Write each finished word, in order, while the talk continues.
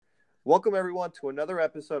Welcome, everyone, to another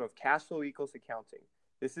episode of Cash Flow Equals Accounting.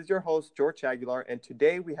 This is your host, George Aguilar, and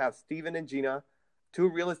today we have Stephen and Gina, two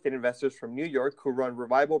real estate investors from New York who run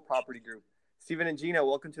Revival Property Group. Stephen and Gina,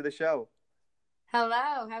 welcome to the show.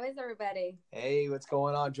 Hello, how is everybody? Hey, what's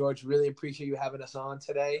going on, George? Really appreciate you having us on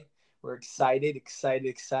today. We're excited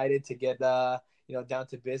to get down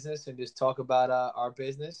to business and just talk about our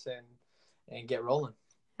business and get rolling.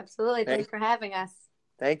 Absolutely. Thanks for having us.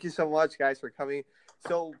 Thank you so much, guys, for coming.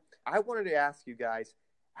 So I wanted to ask you guys,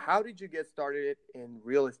 how did you get started in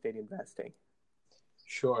real estate investing?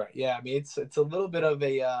 Sure. Yeah, I mean, it's a little bit of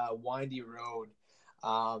a windy road,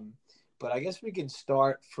 but I guess we can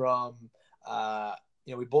start from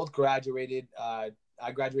we both graduated. I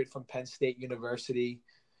graduated from Penn State University.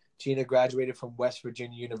 Gina graduated from West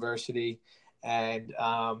Virginia University, and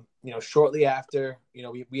shortly after,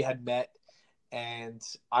 we had met, and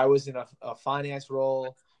I was in a finance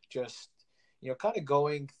role, just kind of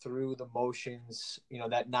going through the motions,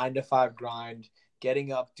 that 9 to 5 grind,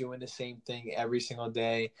 getting up, doing the same thing every single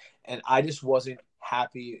day. And I just wasn't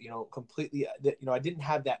happy, completely, I didn't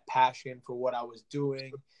have that passion for what I was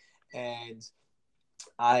doing. And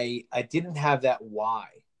I didn't have that why,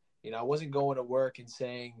 I wasn't going to work and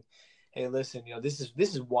saying, hey, listen, this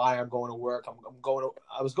is why I'm going to work.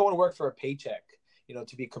 I was going to work for a paycheck,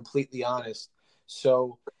 to be completely honest.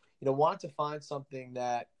 So, wanted to find something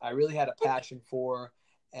that I really had a passion for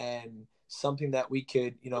and something that we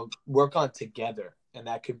could, work on together, and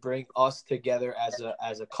that could bring us together as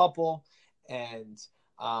a couple, and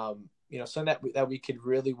something that we could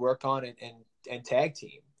really work on and tag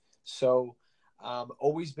team. So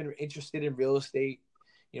always been interested in real estate,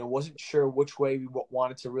 wasn't sure which way we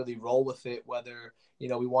wanted to really roll with it, whether,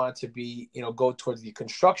 we wanted to be, go towards the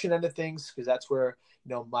construction end of things, because that's where,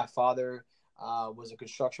 my father was a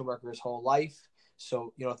construction worker his whole life.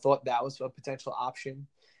 So, thought that was a potential option.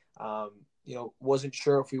 Wasn't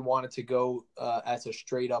sure if we wanted to go as a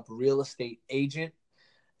straight up real estate agent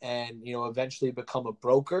and, eventually become a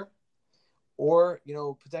broker, or,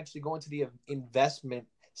 potentially go into the investment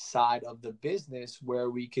side of the business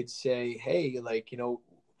where we could say, hey,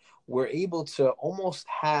 we're able to almost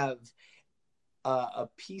have a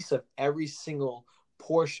piece of every single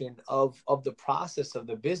portion of the process of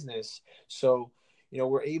the business. So,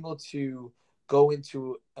 we're able to go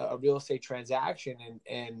into a real estate transaction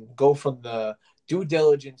and go from the due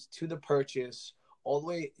diligence to the purchase, all the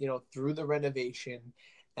way, through the renovation,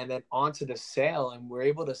 and then onto the sale. And we're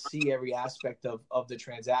able to see every aspect of the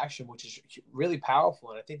transaction, which is really powerful.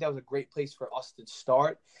 And I think that was a great place for us to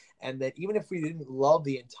start. And that even if we didn't love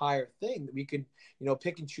the entire thing, we could,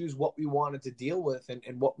 pick and choose what we wanted to deal with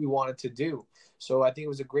and what we wanted to do. So I think it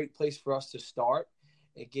was a great place for us to start.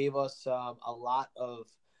 It gave us a lot of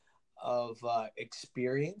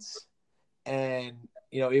experience, and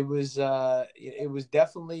it was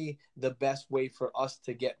definitely the best way for us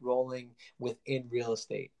to get rolling within real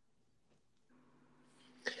estate.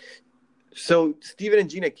 So, Stephen and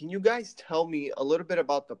Gina, can you guys tell me a little bit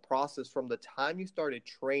about the process from the time you started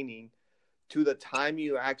training to the time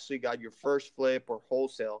you actually got your first flip or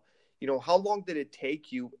wholesale? How long did it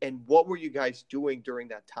take you, and what were you guys doing during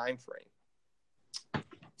that time frame?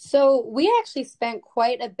 So we actually spent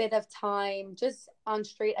quite a bit of time just on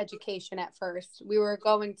straight education at first. We were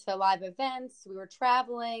going to live events, we were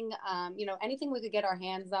traveling, anything we could get our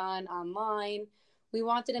hands on online. We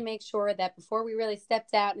wanted to make sure that before we really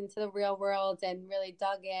stepped out into the real world and really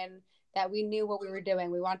dug in, that we knew what we were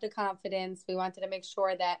doing. We wanted confidence. We wanted to make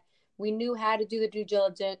sure that we knew how to do the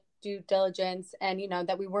due diligence, and,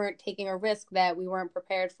 that we weren't taking a risk that we weren't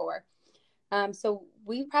prepared for. So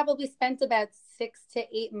we probably spent about 6 to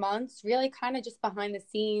 8 months really kind of just behind the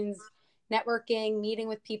scenes, networking, meeting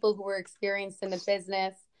with people who were experienced in the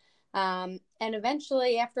business. And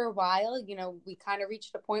eventually, after a while, we kind of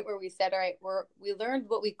reached a point where we said, all right, we learned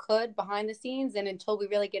what we could behind the scenes. And until we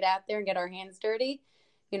really get out there and get our hands dirty,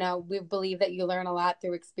 we believe that you learn a lot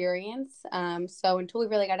through experience. So until we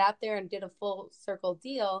really got out there and did a full circle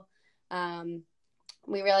deal,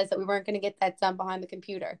 we realized that we weren't going to get that done behind the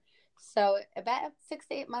computer. So about 6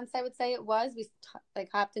 to 8 months, I would say it was, we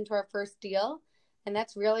hopped into our first deal. And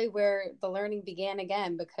that's really where the learning began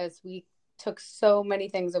again, because we took so many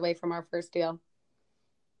things away from our first deal.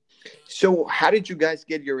 So how did you guys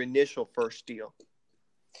get your initial first deal?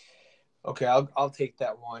 Okay, I'll take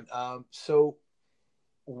that one. So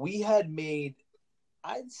we had made,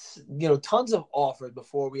 tons of offers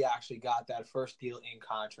before we actually got that first deal in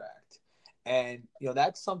contract. And,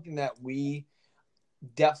 that's something that we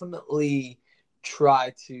definitely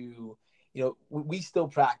try to, we still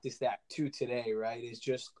practice that too today, right? It's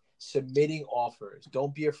just submitting offers.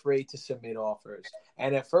 Don't be afraid to submit offers.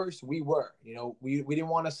 And at first we were, we didn't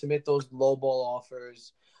want to submit those lowball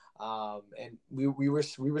offers. And we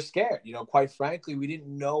were scared, quite frankly. We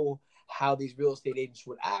didn't know how these real estate agents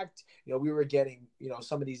would act. We were getting,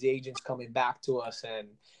 some of these agents coming back to us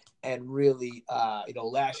and really,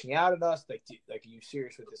 lashing out at us. Like, are you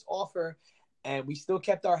serious with this offer? And we still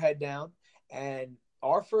kept our head down. And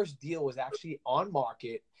our first deal was actually on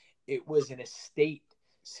market. It was an estate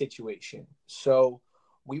situation. So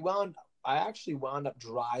I actually wound up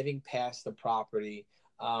driving past the property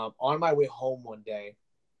on my way home one day.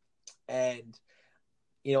 And,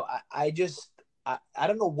 I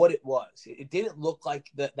don't know what it was. It didn't look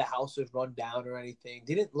like the house was run down or anything.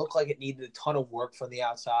 Didn't look like it needed a ton of work from the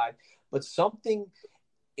outside. But something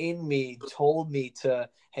in me told me to,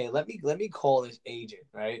 hey, let me call this agent,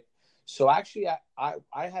 right? So actually,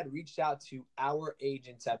 I had reached out to our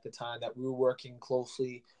agents at the time that we were working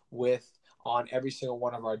closely with on every single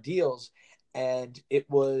one of our deals. And it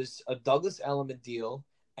was a Douglas Elliman deal.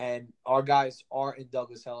 And our guys are in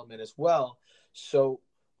Douglas Elliman as well. So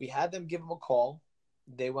we had them give them a call.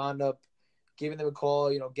 They wound up giving them a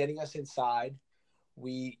call, getting us inside.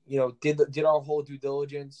 We, did our whole due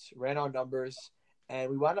diligence, ran our numbers, and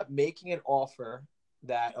we wound up making an offer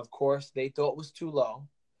that, of course, they thought was too low.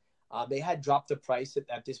 They had dropped the price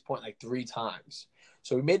at this point like 3 times.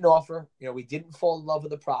 So we made an offer. We didn't fall in love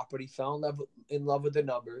with the property, fell in love with the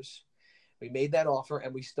numbers. We made that offer,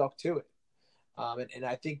 and we stuck to it. And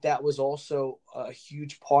I think that was also a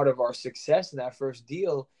huge part of our success in that first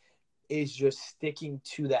deal, is just sticking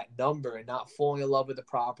to that number and not falling in love with the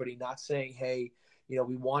property, not saying, hey,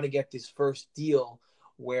 we want to get this first deal,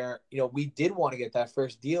 where, we did want to get that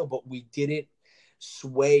first deal, but we didn't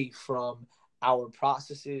sway from our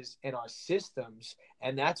processes and our systems.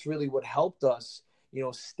 And that's really what helped us,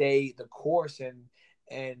 stay the course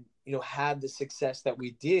and have the success that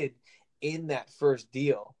we did in that first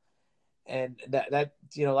deal. And that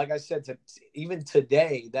like I said, even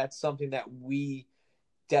today, that's something that we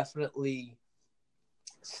definitely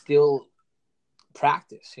still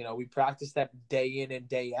practice. We practice that day in and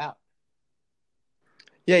day out.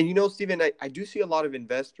 Yeah, Steven, I do see a lot of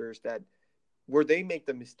investors that where they make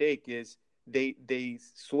the mistake is they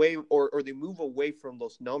sway or they move away from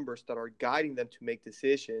those numbers that are guiding them to make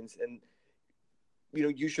decisions. And,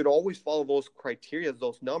 you should always follow those criteria,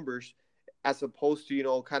 those numbers, as opposed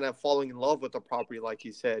to, kind of falling in love with the property, like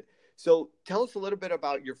you said. So tell us a little bit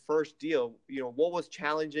about your first deal. What was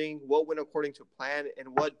challenging, what went according to plan,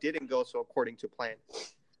 and what didn't go so according to plan?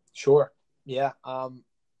 Sure. Yeah.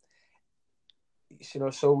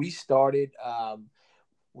 So we started,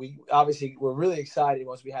 we obviously were really excited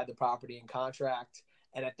once we had the property in contract.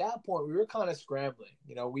 And at that point, we were kind of scrambling.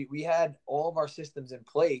 We had all of our systems in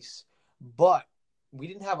place, but we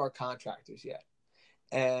didn't have our contractors yet.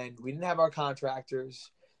 And we didn't have our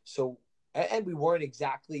contractors. So, and we weren't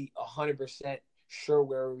exactly 100% sure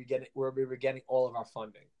where we were getting all of our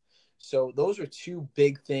funding. So those are 2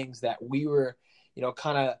 big things that we were,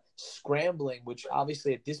 kind of scrambling, which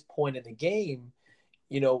obviously at this point in the game,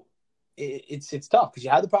 it's tough because you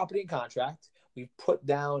have the property in contract. We put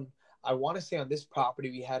down, I want to say on this property,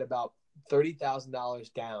 we had about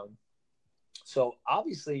 $30,000 down. So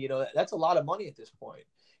obviously, that's a lot of money at this point.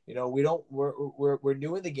 We're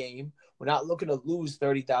new in the game. We're not looking to lose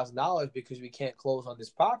 $30,000 because we can't close on this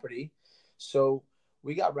property. So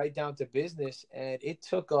we got right down to business, and it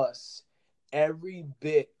took us every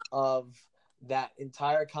bit of that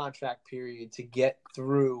entire contract period to get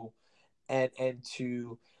through and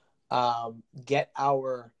to get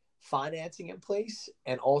our financing in place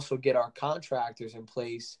and also get our contractors in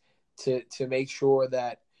place to make sure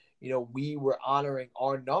that, we were honoring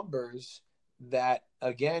our numbers that,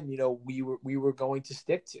 again, we were going to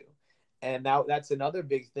stick to. And now that's another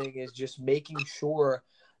big thing, is just making sure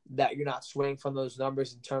that you're not swaying from those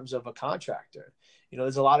numbers in terms of a contractor.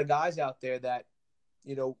 There's a lot of guys out there that,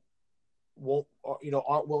 aren't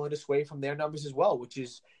willing to sway from their numbers as well, which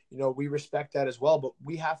is, we respect that as well, but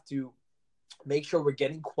we have to make sure we're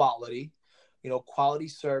getting quality, quality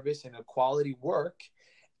service and a quality work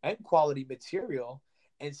and quality material,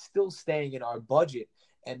 and still staying in our budget.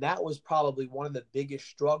 And that was probably one of the biggest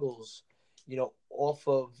struggles, off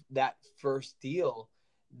of that first deal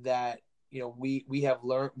that, we have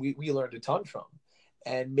learned, we learned a ton from,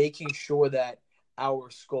 and making sure that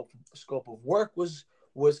our scope of work was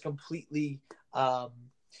completely, on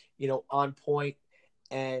point,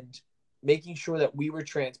 and making sure that we were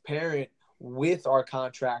transparent with our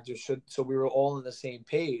contractors. So we were all on the same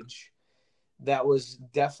page. That was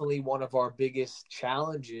definitely one of our biggest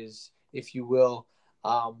challenges, if you will,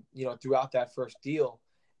 throughout that first deal.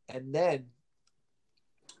 And then,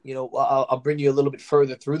 I'll bring you a little bit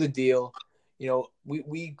further through the deal.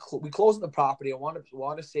 We closed on the property. I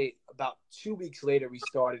want to say about 2 weeks later we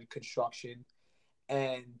started construction,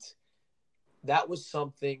 and that was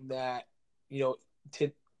something that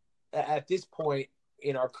at this point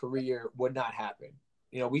in our career would not happen.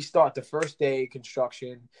 We start the first day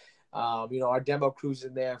construction. Our demo crew's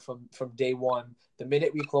in there from day one. The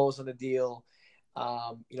minute we close on the deal,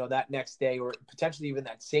 that next day or potentially even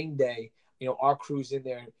that same day, our crew's in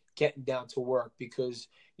there getting down to work because,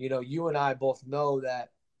 you and I both know that,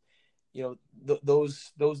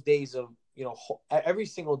 those days of, every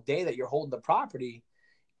single day that you're holding the property,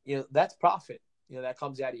 that's profit, that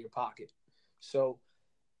comes out of your pocket. So,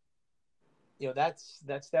 that's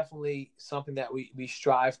definitely something that we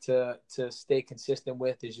strive to stay consistent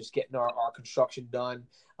with, is just getting our construction done,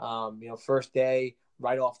 first day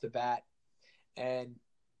right off the bat. And,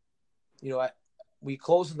 we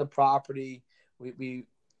close on the property, we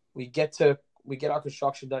get our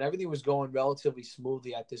construction done. Everything was going relatively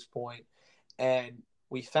smoothly at this point. And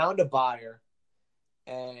we found a buyer,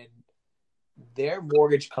 and their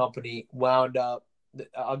mortgage company wound up,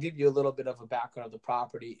 I'll give you a little bit of a background of the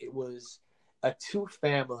property. It was a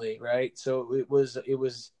 2-family, right? So it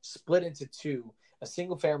was split into 2. A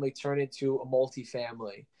single family turned into a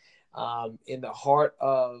multifamily in the heart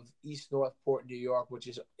of East Northport, New York, which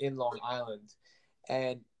is in Long Island.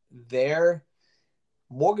 And their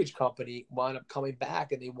mortgage company wound up coming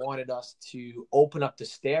back, and they wanted us to open up the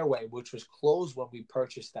stairway, which was closed when we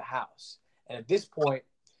purchased the house. And at this point,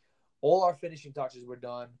 all our finishing touches were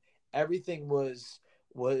done. Everything was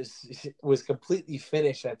completely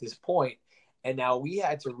finished at this point. And now we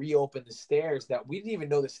had to reopen the stairs that we didn't even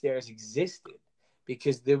know the stairs existed,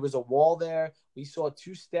 because there was a wall there. We saw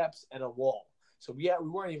 2 steps and a wall. So we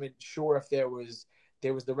weren't even sure if there was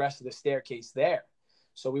the rest of the staircase there.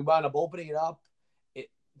 So we wound up opening it up.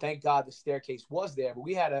 Thank God the staircase was there, but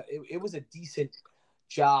we had it was a decent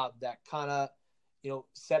job that kind of,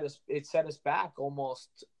 set us back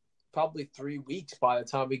almost probably 3 weeks by the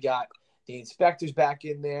time we got the inspectors back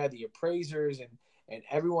in there, the appraisers, and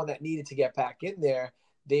everyone that needed to get back in there.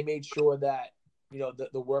 They made sure that,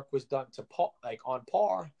 the work was done on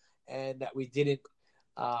par, and that we didn't,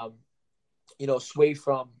 sway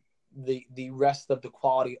from the rest of the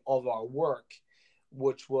quality of our work,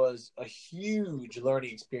 which was a huge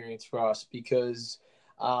learning experience for us because,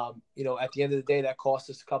 at the end of the day, that cost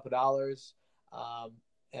us a couple of dollars.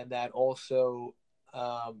 And that also,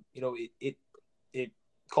 it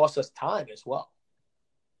cost us time as well.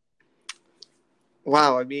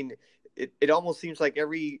 Wow. I mean, it almost seems like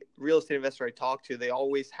every real estate investor I talk to, they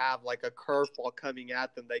always have like a curveball coming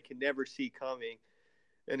at them they can never see coming.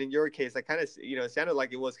 And in your case, I kind of, it sounded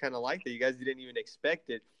like it was kind of like that. You guys didn't even expect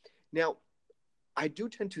it. Now, I do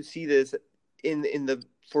tend to see this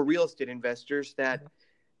for real estate investors, that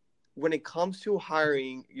when it comes to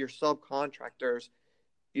hiring your subcontractors,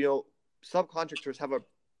 subcontractors have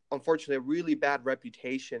unfortunately a really bad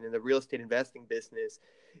reputation in the real estate investing business.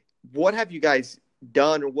 What have you guys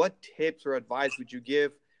done, or what tips or advice would you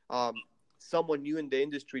give someone new in the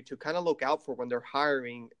industry to kind of look out for when they're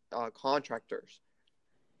hiring contractors?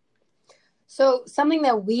 So something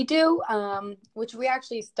that we do, which we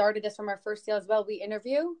actually started this from our first deal as well, we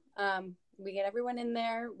interview. We get everyone in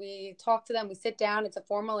there. We talk to them. We sit down. It's a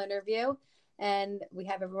formal interview. And we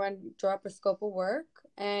have everyone draw up a scope of work.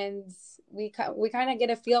 And we kind of get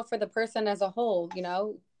a feel for the person as a whole,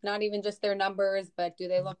 not even just their numbers, but do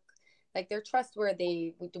they look like they're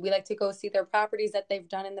trustworthy? Do we like to go see their properties that they've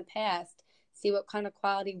done in the past, see what kind of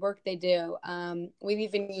quality work they do? We've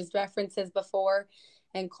even used references before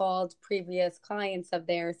and called previous clients of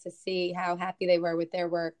theirs to see how happy they were with their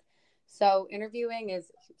work. So interviewing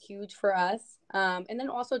is huge for us. And then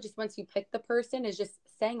also, just once you pick the person, is just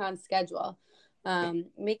staying on schedule,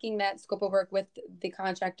 making that scope of work with the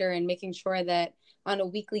contractor and making sure that on a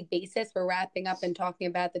weekly basis, we're wrapping up and talking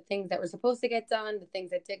about the things that were supposed to get done, the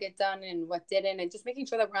things that did get done and what didn't, and just making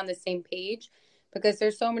sure that we're on the same page, because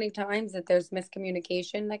there's so many times that there's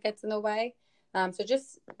miscommunication that gets in the way. So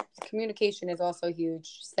just communication is also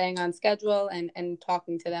huge, staying on schedule and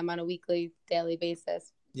talking to them on a weekly, daily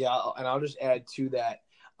basis. Yeah, and I'll just add to that,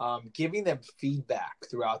 giving them feedback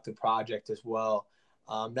throughout the project as well.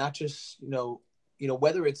 Not just,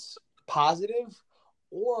 whether it's positive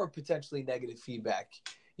or potentially negative feedback.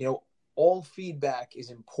 All feedback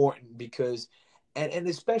is important because, and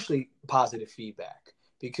especially positive feedback,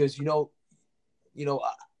 because,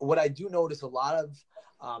 what I do notice a lot of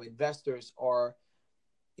investors are,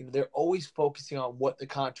 they're always focusing on what the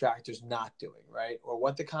contractor's not doing, right? Or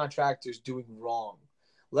what the contractor's doing wrong.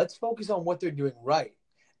 Let's focus on what they're doing right.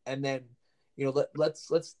 and then,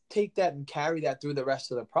 let's take that and carry that through the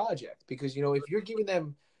rest of the project. Because, if you're giving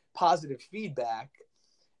them positive feedback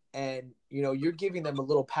and, you're giving them a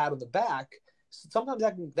little pat on the back, sometimes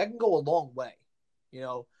that can go a long way.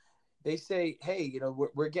 They say, hey,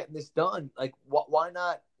 we're getting this done. Like, why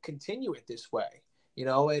not continue it this way?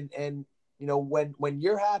 And when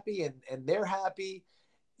you're happy and they're happy,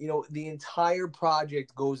 the entire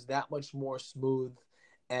project goes that much more smooth.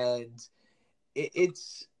 And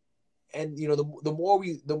it's the more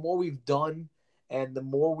we've done, and the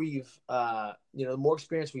more the more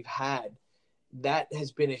experience we've had, that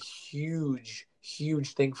has been a huge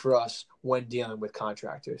thing for us when dealing with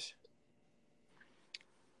contractors.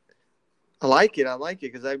 I like it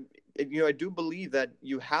because I do believe that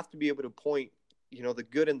you have to be able to point the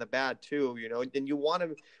good and the bad too, and you want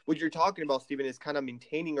to, what you're talking about, Steven, is kind of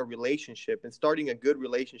maintaining a relationship and starting a good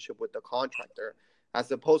relationship with the contractor,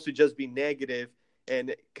 as opposed to just be negative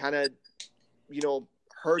and kind of,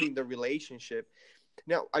 hurting the relationship.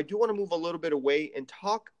 Now, I do want to move a little bit away and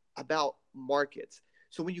talk about markets.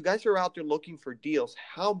 So when you guys are out there looking for deals,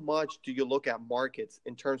 how much do you look at markets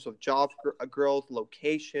in terms of job growth,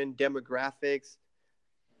 location, demographics?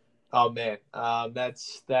 Oh man,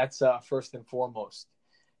 that's first and foremost.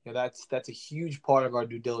 That's a huge part of our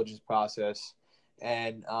due diligence process.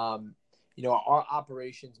 And our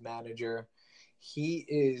operations manager, he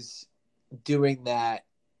is doing that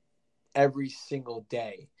every single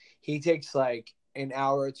day. He takes like an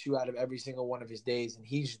hour or two out of every single one of his days, and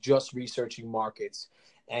he's just researching markets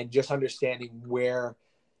and just understanding where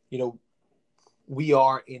we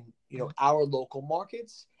are in our local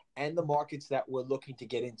markets and the markets that we're looking to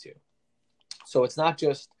get into. So it's not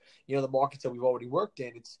just the markets that we've already worked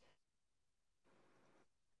in, it's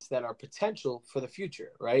that are potential for the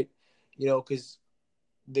future, right? Because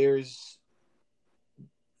there's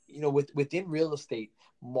within real estate,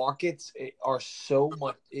 markets are so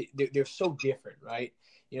much, they're so different, right?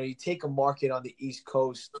 You take a market on the East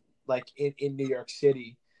Coast, like in New York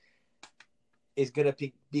City, is going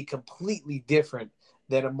to be completely different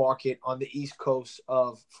than a market on the East Coast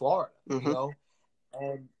of Florida,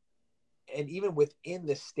 and even within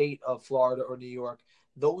the state of Florida or New York,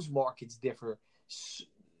 those markets differ,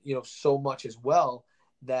 so much as well,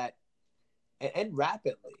 that and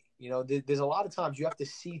rapidly. There's a lot of times you have to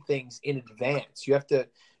see things in advance. You have to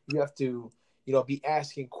be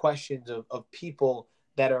asking questions of people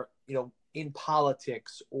that are in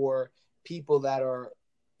politics, or people that are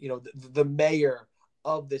the mayor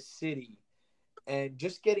of the city, and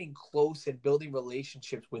just getting close and building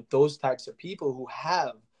relationships with those types of people who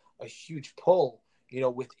have a huge pull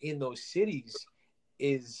within those cities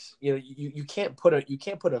is you can't put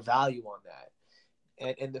a value on that.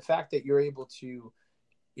 And the fact that you're able to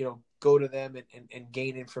go to them and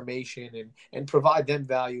gain information and provide them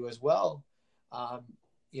value as well,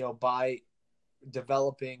 by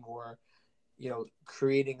developing or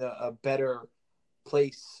creating a better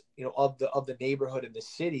place of the neighborhood and the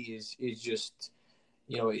city is just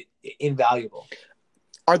invaluable.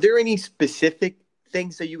 Are there any specific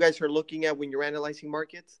things that you guys are looking at when you're analyzing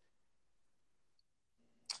markets?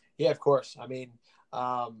 Yeah, of course. I mean,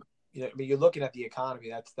 you're looking at the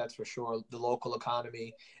economy. That's for sure. The local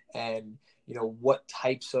economy, and what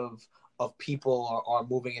types of people are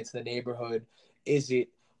moving into the neighborhood. Is it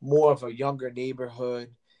more of a younger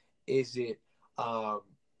neighborhood? Is it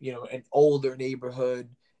an older neighborhood?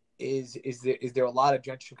 Is there a lot of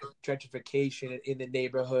gentrification in the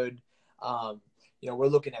neighborhood? We're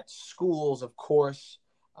looking at schools, of course,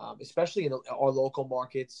 especially in our local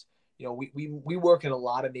markets. We work in a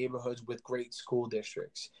lot of neighborhoods with great school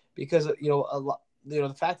districts, because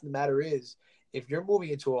the fact of the matter is, if you're moving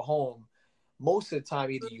into a home, most of the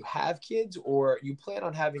time either you have kids or you plan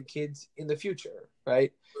on having kids in the future,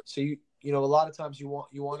 right? So a lot of times you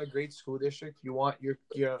want a great school district. You want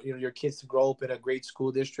your kids to grow up in a great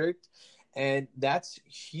school district, and that's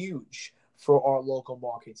huge for our local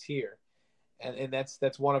markets here, and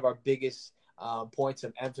that's one of our biggest points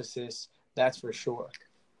of emphasis. That's for sure.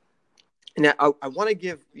 Now, I want to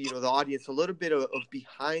give the audience a little bit of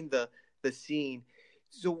behind the scene.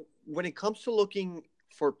 So when it comes to looking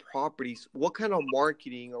for properties, what kind of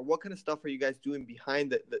marketing or what kind of stuff are you guys doing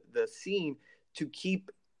behind the scene to keep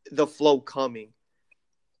the flow coming?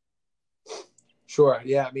 Sure.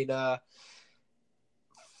 Yeah. I mean,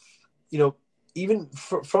 even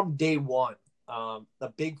from day one, a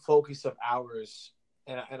big focus of ours,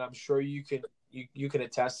 and I'm sure you can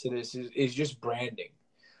attest to this, is just branding.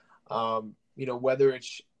 Whether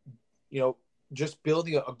it's, just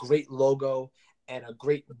building a great logo and a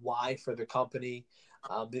great why for the company.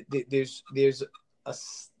 There's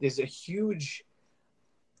a huge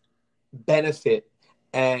benefit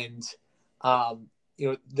and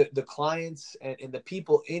the clients and the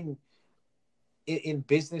people in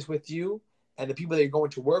business with you and the people that you're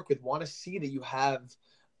going to work with want to see that you have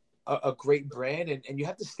a great brand and you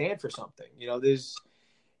have to stand for something. There's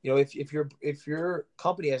if your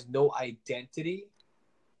company has no identity,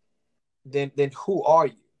 then who are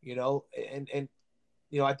you? And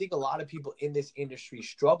I think a lot of people in this industry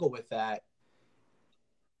struggle with that,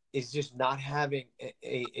 is just not having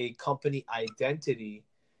a company identity.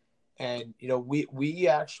 And we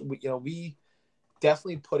actually we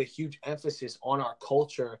definitely put a huge emphasis on our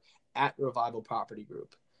culture at Revival Property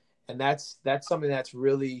Group, and that's something that's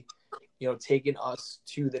really taken us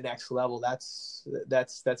to the next level. That's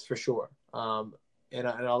for sure. And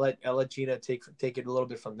I'll let Gina take it a little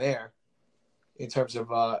bit from there in terms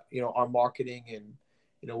of our marketing and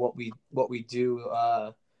what we do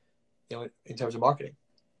in terms of marketing.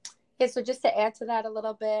 Okay, so just to add to that a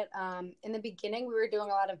little bit, in the beginning, we were doing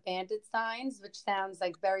a lot of bandit signs, which sounds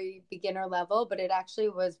like very beginner level, but it actually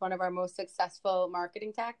was one of our most successful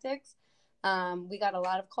marketing tactics. We got a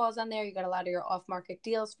lot of calls on there. You got a lot of your off-market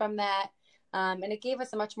deals from that. And it gave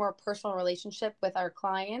us a much more personal relationship with our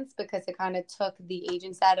clients because it kind of took the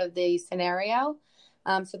agents out of the scenario.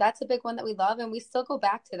 So that's a big one that we love, and we still go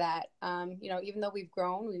back to that. Even though we've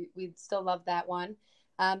grown, we still love that one.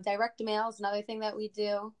 Direct mail is another thing that we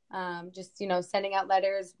do. Just, sending out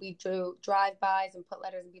letters. We do drive-bys and put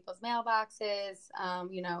letters in people's mailboxes,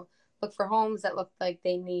 look for homes that look like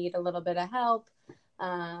they need a little bit of help.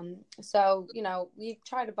 So, we've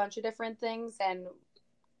tried a bunch of different things, and,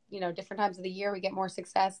 different times of the year we get more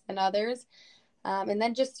success than others. And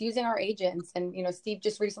then just using our agents. And, Steve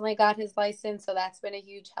just recently got his license, so that's been a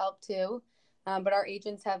huge help too. But our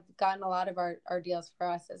agents have gotten a lot of our deals for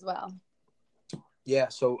us as well. Yeah.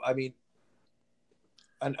 So, I mean,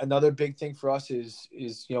 another big thing for us is,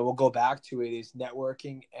 we'll go back to it, is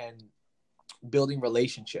networking and building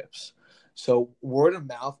relationships. So word of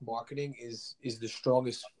mouth marketing is the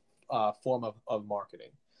strongest form of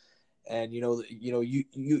marketing. And,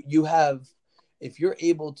 you have, if you're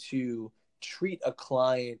able to treat a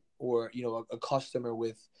client or, a customer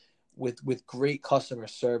with great customer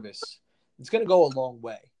service, it's going to go a long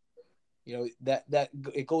way. That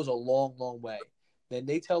it goes a long, long way. Then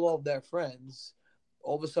they tell all of their friends.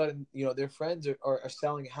 All of a sudden, their friends are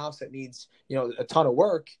selling a house that needs, a ton of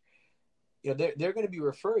work. They're going to be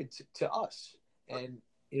referred to us, and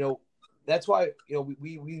that's why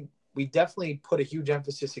we definitely put a huge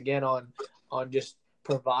emphasis again on just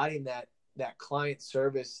providing that client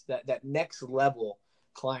service, that next level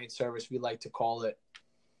client service, we like to call it,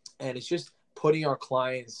 and it's just putting our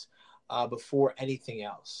clients before anything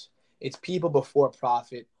else. It's people before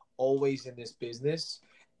profit, always in this business.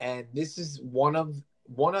 And this is one of,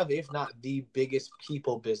 if not the biggest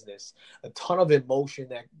people business. A ton of emotion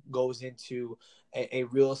that goes into a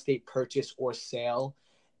real estate purchase or sale.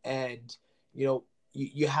 And,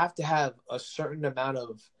 you have to have a certain amount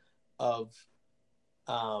of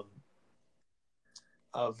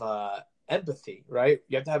empathy, right?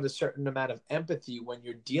 You have to have a certain amount of empathy when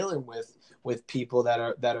you're dealing with people that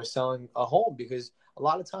are selling a home, because a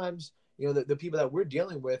lot of times, the people that we're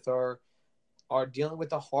dealing with are dealing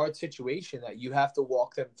with a hard situation that you have to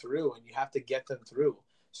walk them through and you have to get them through.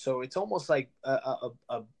 So it's almost like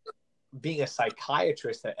being a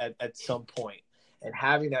psychiatrist at some point, and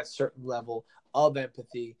having that certain level of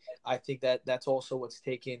empathy. I think that's also what's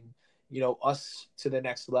taken, us to the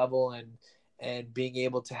next level, and being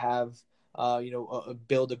able to have,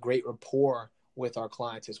 build a great rapport with our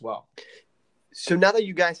clients as well. So now that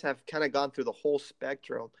you guys have kind of gone through the whole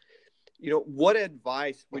spectrum, what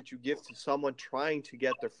advice would you give to someone trying to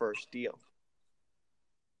get their first deal?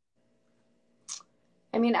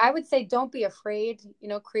 I mean, I would say don't be afraid,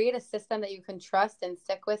 create a system that you can trust and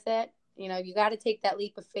stick with it. You got to take that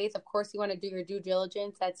leap of faith. Of course, you want to do your due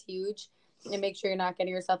diligence. That's huge. And make sure you're not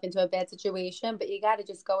getting yourself into a bad situation. But you got to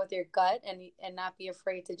just go with your gut and not be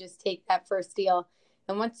afraid to just take that first deal.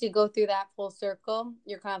 And once you go through that full circle,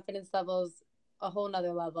 your confidence level is a whole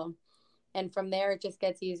nother level. And from there, it just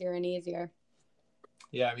gets easier and easier.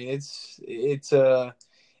 Yeah, I mean,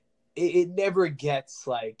 it never gets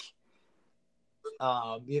like,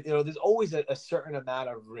 there's always a certain amount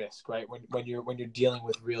of risk, right? When you're dealing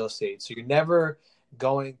with real estate, so you're never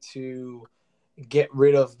going to get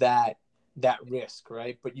rid of that risk,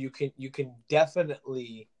 right? But you can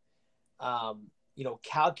definitely,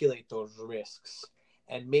 calculate those risks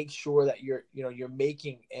and make sure that you're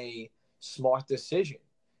making a smart decision.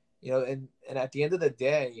 And at the end of the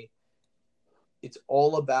day, it's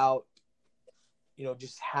all about,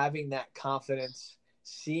 just having that confidence,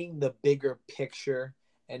 seeing the bigger picture,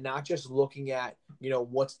 and not just looking at,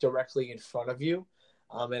 what's directly in front of you.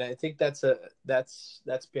 And I think that's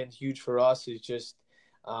been huge for us, is just,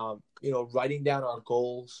 writing down our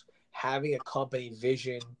goals, having a company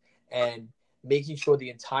vision, and making sure the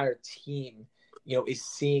entire team, is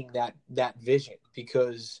seeing that vision.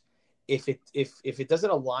 Because if it doesn't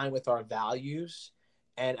align with our values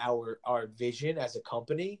and our vision as a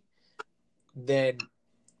company, then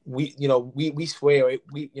we sway,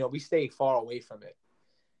 we stay far away from it.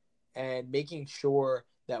 And making sure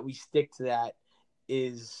that we stick to that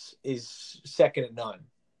is second to none,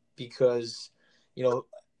 because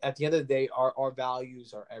at the end of the day, our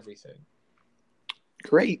values are everything.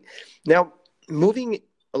 Great. Now, moving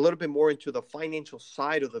a little bit more into the financial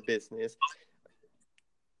side of the business,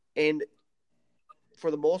 and for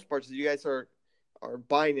the most part, so you guys are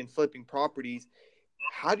buying and flipping properties,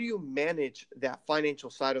 how do you manage that financial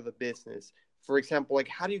side of the business? For example, like,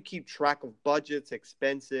 how do you keep track of budgets,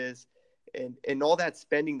 expenses, and all that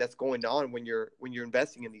spending that's going on when you're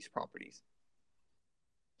investing in these properties?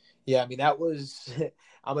 Yeah, I mean, that was,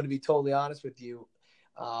 I'm going to be totally honest with you.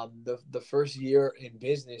 The first year in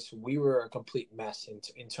business, we were a complete mess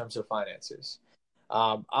in terms of finances.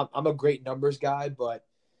 I'm a great numbers guy, but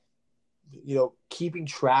keeping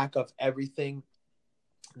track of everything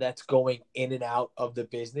that's going in and out of the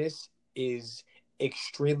business is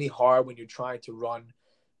extremely hard when you're trying to run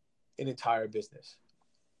an entire business.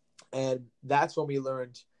 And that's when we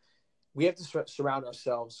learned we have to surround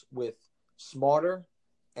ourselves with smarter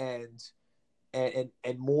and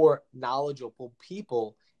more knowledgeable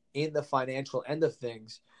people in the financial end of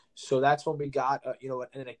things. So that's when we got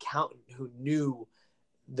an accountant who knew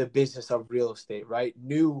the business of real estate, right?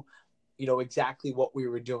 Knew exactly what we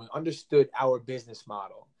were doing, understood our business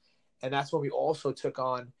model. And that's when we also took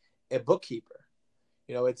on a bookkeeper.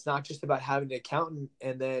 It's not just about having an accountant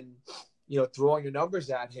and then throwing your numbers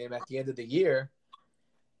at him at the end of the year.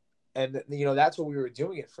 And that's what we were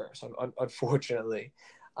doing at first, unfortunately.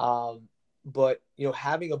 But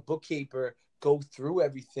having a bookkeeper go through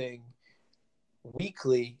everything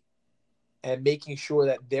weekly and making sure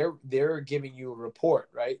that they're giving you a report,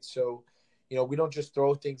 right? So we don't just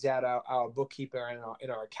throw things at our bookkeeper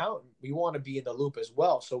and our accountant. We want to be in the loop as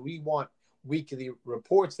well. So we want weekly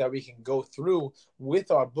reports that we can go through with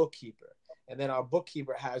our bookkeeper, and then our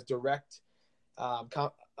bookkeeper has direct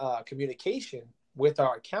communication with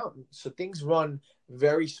our accountant, so things run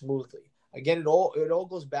very smoothly. Again, it all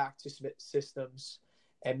goes back to systems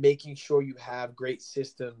and making sure you have great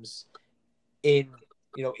systems in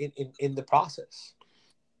the process.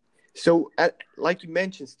 So, like you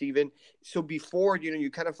mentioned, Steven, so before, you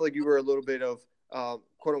kind of feel like you were a little bit of,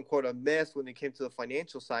 quote unquote, a mess when it came to the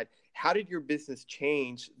financial side. How did your business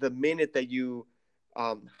change the minute that you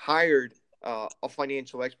hired a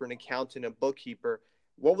financial expert, an accountant, a bookkeeper?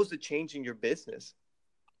 What was the change in your business?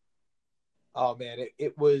 Oh man,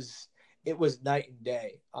 it was night and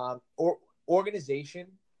day. Organization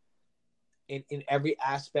in every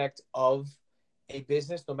aspect of a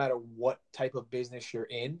business, no matter what type of business you're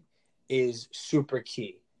in, is super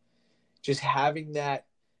key. Just having that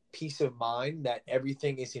peace of mind that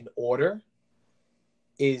everything is in order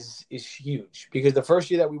is huge. Because the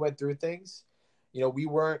first year that we went through things, we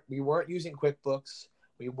weren't using QuickBooks,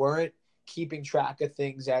 we weren't keeping track of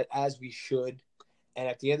things as we should, and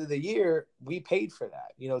at the end of the year, we paid for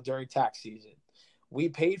that. During tax season, we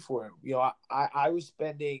paid for it. I was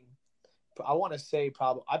spending, I want to say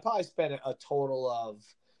I probably spent a total of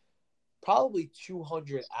probably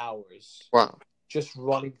 200 hours. Wow. Just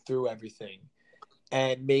running through everything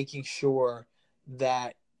and making sure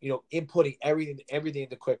that, inputting everything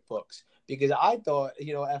into QuickBooks. Because I thought,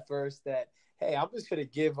 at first that, hey, I'm just going to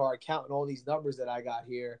give our accountant all these numbers that I got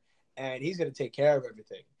here and he's going to take care of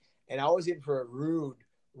everything. And I was in for a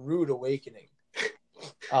rude awakening.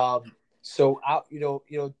 So I,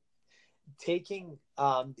 taking,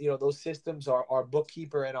 those systems, our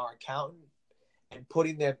bookkeeper and our accountant, and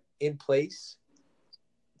putting them in place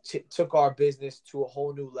took our business to a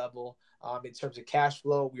whole new level. In terms of cash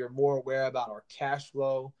flow, we were more aware about our cash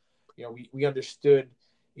flow. We understood,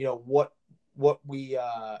 what we,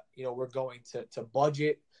 we're going to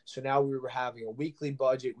budget. So now we were having a weekly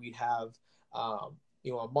budget. We'd have,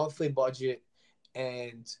 a monthly budget,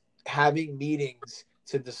 and having meetings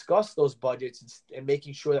to discuss those budgets and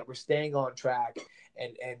making sure that we're staying on track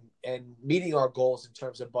and meeting our goals in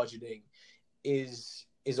terms of budgeting is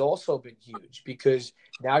also been huge, because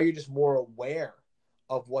now you're just more aware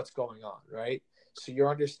of what's going on, right? So you're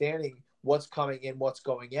understanding what's coming in, what's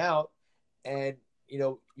going out, and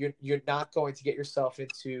you're not going to get yourself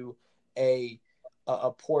into a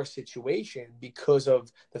a poor situation because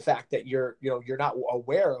of the fact that you're not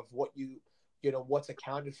aware of what's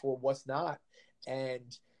accounted for, what's not.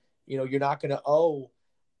 And, you're not going to owe,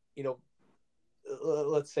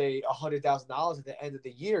 let's say $100,000 at the end of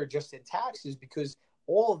the year just in taxes, because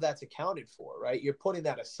all of that's accounted for, right? You're putting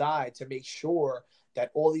that aside to make sure that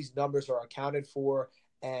all these numbers are accounted for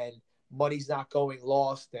and money's not going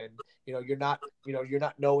lost. And, you're not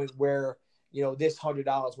knowing where, this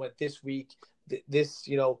 $100 went this week, this,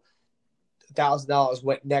 $1,000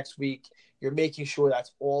 went next week. You're making sure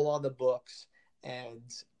that's all on the books. And,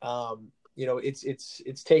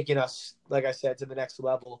 it's taking us, like I said, to the next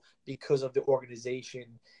level because of the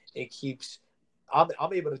organization. I'm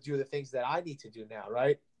able to do the things that I need to do now,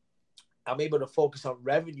 right? I'm able to focus on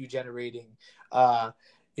revenue generating,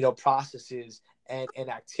 processes and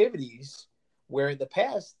activities, where in the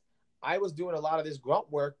past I was doing a lot of this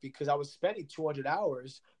grunt work because I was spending 200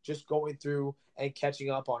 hours just going through and catching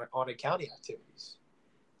up on accounting activities.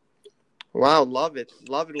 Wow, love it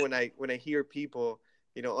when I hear people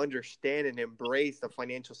understand and embrace the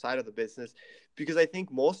financial side of the business, because I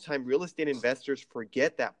think most time real estate investors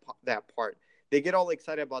forget that part. They get all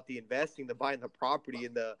excited about the investing, the buying the property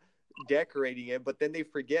and the decorating it, but then they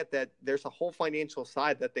forget that there's a whole financial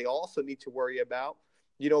side that they also need to worry about,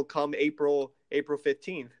 come April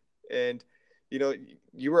 15th. And,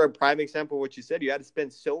 you were a prime example of what you said. You had to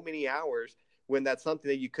spend so many hours when that's something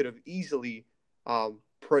that you could have easily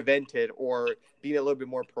prevented or being a little bit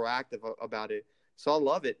more proactive about it. So I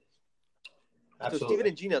love it. Absolutely. So Stephen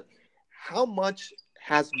and Gina, how much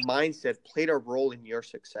has mindset played a role in your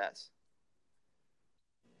success?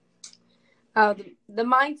 The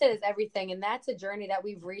mindset is everything. And that's a journey that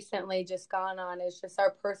we've recently just gone on. It's just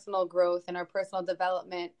our personal growth and our personal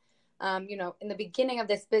development. In the beginning of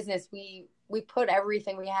this business, we put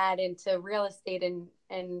everything we had into real estate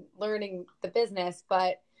and learning the business.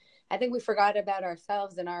 But I think we forgot about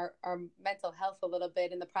ourselves and our mental health a little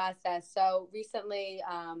bit in the process. So recently,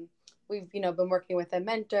 we've, been working with a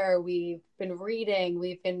mentor. We've been reading.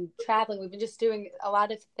 We've been traveling. We've been just doing a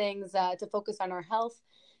lot of things to focus on our health,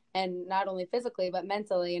 and not only physically, but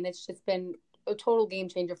mentally. And it's just been a total game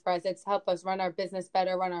changer for us. It's helped us run our business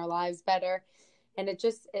better, run our lives better. And it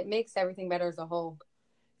makes everything better as a whole.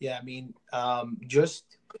 Yeah. I mean, just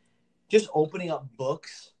opening up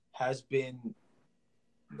books has been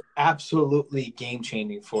absolutely game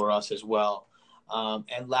changing for us as well.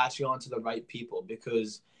 And latching on to the right people,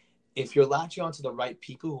 because if you're latching on to the right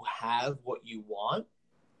people who have what you want,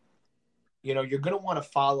 you're going to want to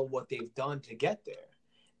follow what they've done to get there.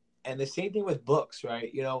 And the same thing with books,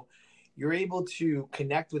 right? You're able to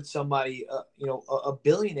connect with somebody, a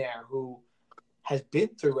billionaire who has been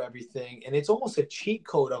through everything, and it's almost a cheat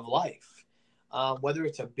code of life. Whether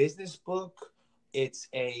it's a business book, it's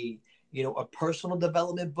a personal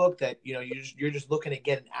development book that, you're just looking to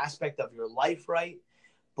get an aspect of your life right.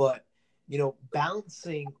 But,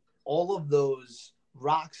 balancing all of those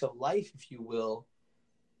rocks of life, if you will,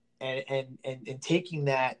 and taking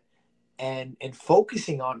that and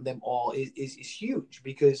focusing on them all is huge,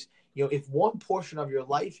 because, if one portion of your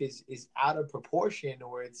life is out of proportion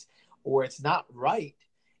or it's not right,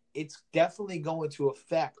 it's definitely going to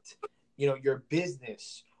affect, your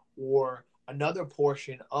business or another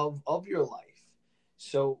portion of your life.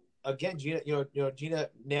 So again, Gina, Gina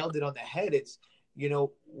nailed it on the head. It's,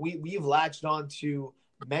 we've latched on to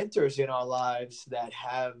mentors in our lives that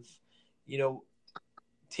have,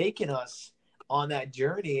 taken us on that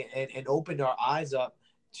journey and opened our eyes up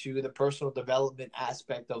to the personal development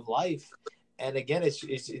aspect of life. And again,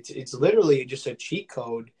 it's literally just a cheat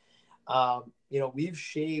code. We've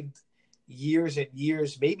shaved years and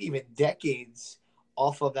years, maybe even decades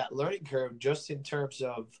off of that learning curve, just in terms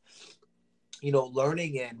of,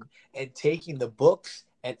 learning and taking the books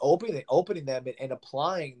and opening them and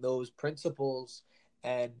applying those principles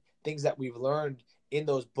and things that we've learned in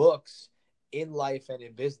those books in life and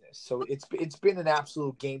in business. So it's been an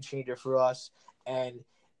absolute game changer for us, and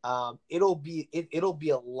it'll be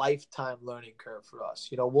a lifetime learning curve for us.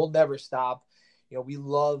 We'll never stop. We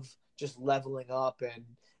love just leveling up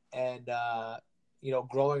and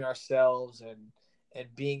growing ourselves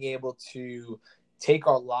and being able to take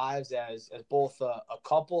our lives as both a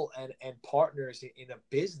couple and partners in a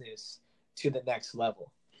business to the next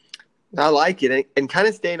level. I like it. And kind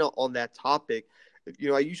of staying on that topic,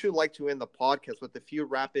 I usually like to end the podcast with a few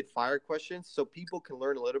rapid fire questions so people can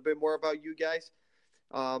learn a little bit more about you guys.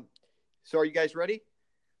 So are you guys ready?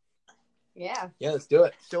 Yeah. Yeah, let's do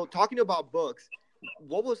it. So talking about books,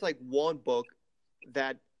 what was like one book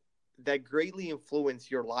that greatly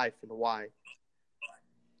influenced your life, and why?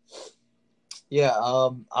 Yeah,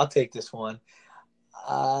 I'll take this one.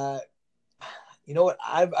 Uh, you know what?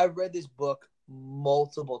 I've read this book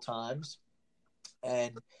multiple times,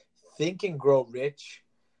 and Think and Grow Rich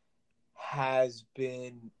has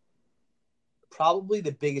been probably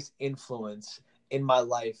the biggest influence in my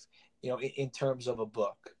life, in terms of a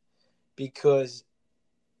book, because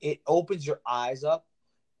it opens your eyes up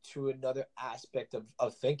to another aspect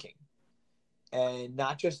of thinking, and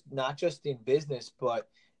not just in business, but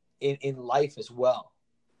in life as well.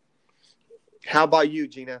 How about you,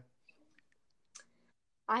 Gina?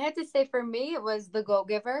 I had to say for me, it was The Go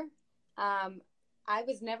Giver. I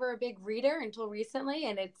was never a big reader until recently,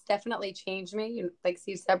 and it's definitely changed me, like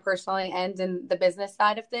Steve said, personally and in the business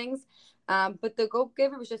side of things. But The Go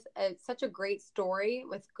Giver was just such a great story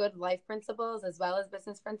with good life principles as well as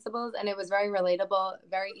business principles, and it was very relatable,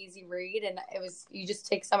 very easy read, and you just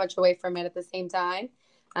take so much away from it at the same time.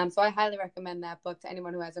 So I highly recommend that book to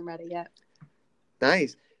anyone who hasn't read it yet.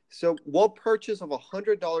 Nice. So, what purchase of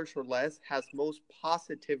 $100 or less has most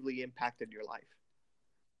positively impacted your life?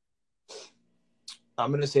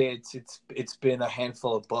 I'm gonna say it's been a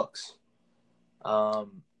handful of books. We're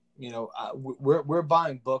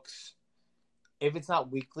buying books. If it's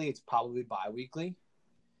not weekly, it's probably bi-weekly,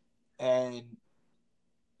 and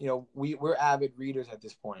we're avid readers at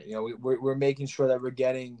this point. We're making sure that we're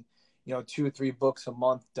getting 2 or 3 books a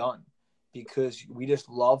month done, because we just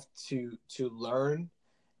love to learn,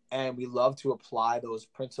 and we love to apply those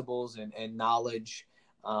principles and knowledge.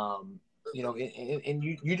 And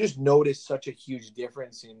you just notice such a huge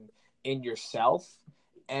difference in yourself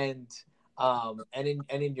and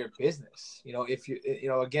in your business. If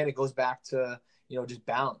again, it goes back to just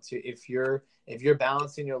balance. If you're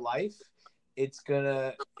balancing your life, it's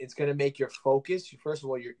gonna make your focus. First of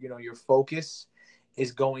all, your focus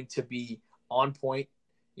is going to be on point,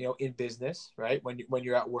 in business, right? When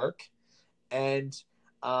you're at work, and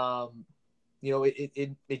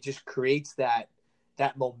it just creates that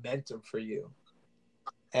momentum for you,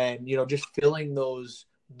 and just filling those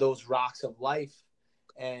rocks of life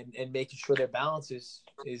and making sure their balance is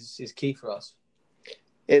key for us.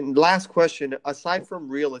 And last question, aside from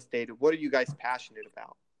real estate, what are you guys passionate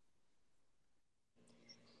about?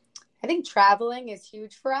 I think traveling is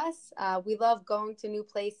huge for us. We love going to new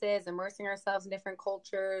places, immersing ourselves in different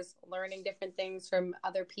cultures, learning different things from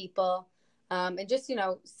other people. And just,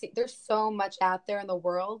 there's so much out there in the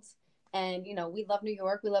world. And, we love New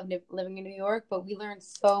York. We love living in New York, but we learn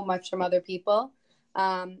so much from other people.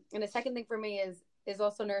 And the second thing for me is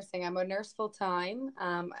also nursing. I'm a nurse full time.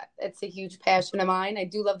 It's a huge passion of mine. I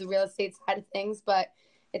do love the real estate side of things, but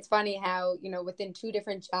it's funny how, within 2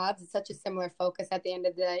 different jobs, it's such a similar focus at the end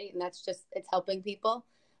of the day. And that's just, it's helping people.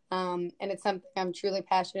 And it's something I'm truly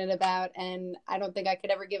passionate about. And I don't think I could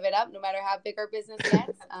ever give it up, no matter how big our business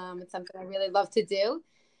gets. It's something I really love to do.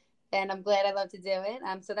 And I'm glad I love to do it.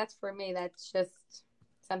 So that's for me. That's just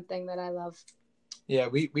something that I love. Yeah,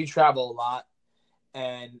 we travel a lot.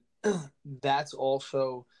 And that's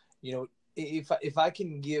also, if I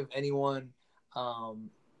can give anyone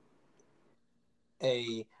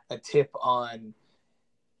a tip on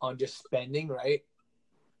just spending, right?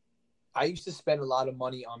 I used to spend a lot of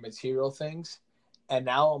money on material things, and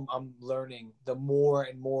now I'm learning, the more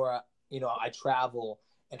and more I travel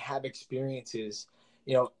and have experiences,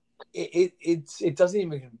 it doesn't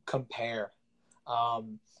even compare.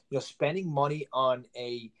 Spending money on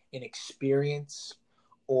an experience,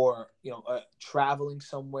 or traveling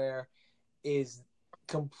somewhere, is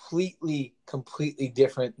completely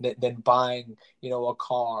different than buying a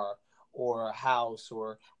car or a house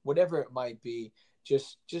or whatever it might be.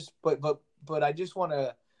 But I just want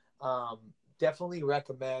to definitely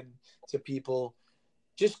recommend to people,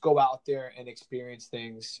 just go out there and experience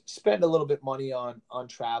things. Spend a little bit money on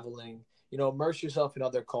traveling, immerse yourself in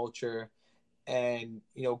other culture, and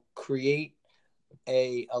create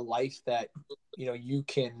a life that you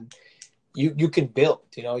can build.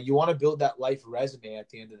 You want to build that life resume at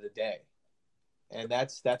the end of the day, and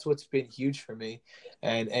that's what's been huge for me.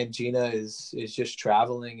 And Gina is just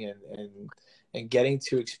traveling and getting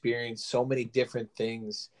to experience so many different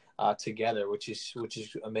things together, which is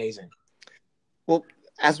amazing. Well,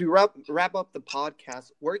 as we wrap up the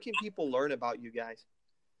podcast, where can people learn about you guys?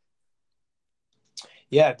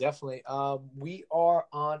 Yeah, definitely. We are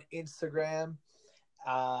on Instagram.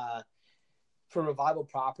 For Revival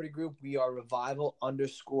Property Group, we are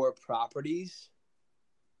Revival_Properties.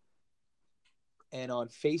 And on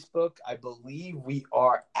Facebook, I believe we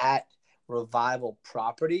are at Revival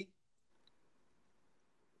Property.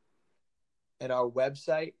 And our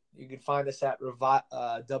website, you can find us at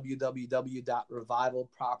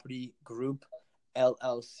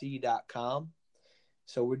www.revivalpropertygroupllc.com.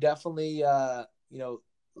 So we're definitely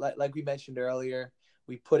like we mentioned earlier,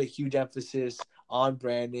 we put a huge emphasis on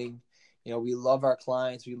branding. We love our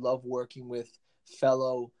clients. We love working with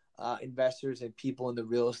fellow investors and people in the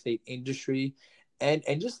real estate industry, and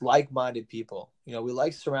just like-minded people. We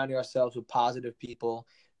like surrounding ourselves with positive people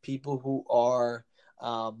who are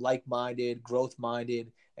like-minded,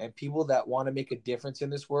 growth-minded, and people that want to make a difference in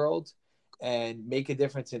this world and make a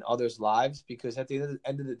difference in others' lives. Because at the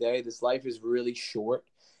end of the day, this life is really short,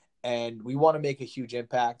 and we want to make a huge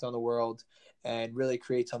impact on the world and really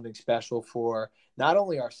create something special for not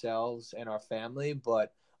only ourselves and our family,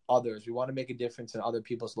 but others. We want to make a difference in other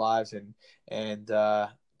people's lives and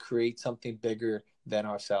create something bigger than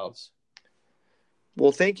ourselves.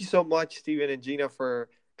 Well, thank you so much, Steven and Gina, for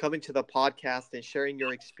coming to the podcast and sharing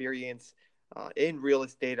your experience in real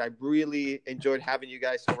estate. I really enjoyed having you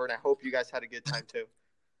guys over, and I hope you guys had a good time too.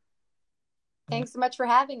 Thanks so much for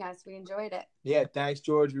having us. We enjoyed it. Yeah, thanks,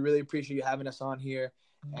 George. We really appreciate you having us on here,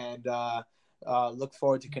 and look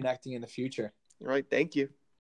forward to connecting in the future. All right, thank you.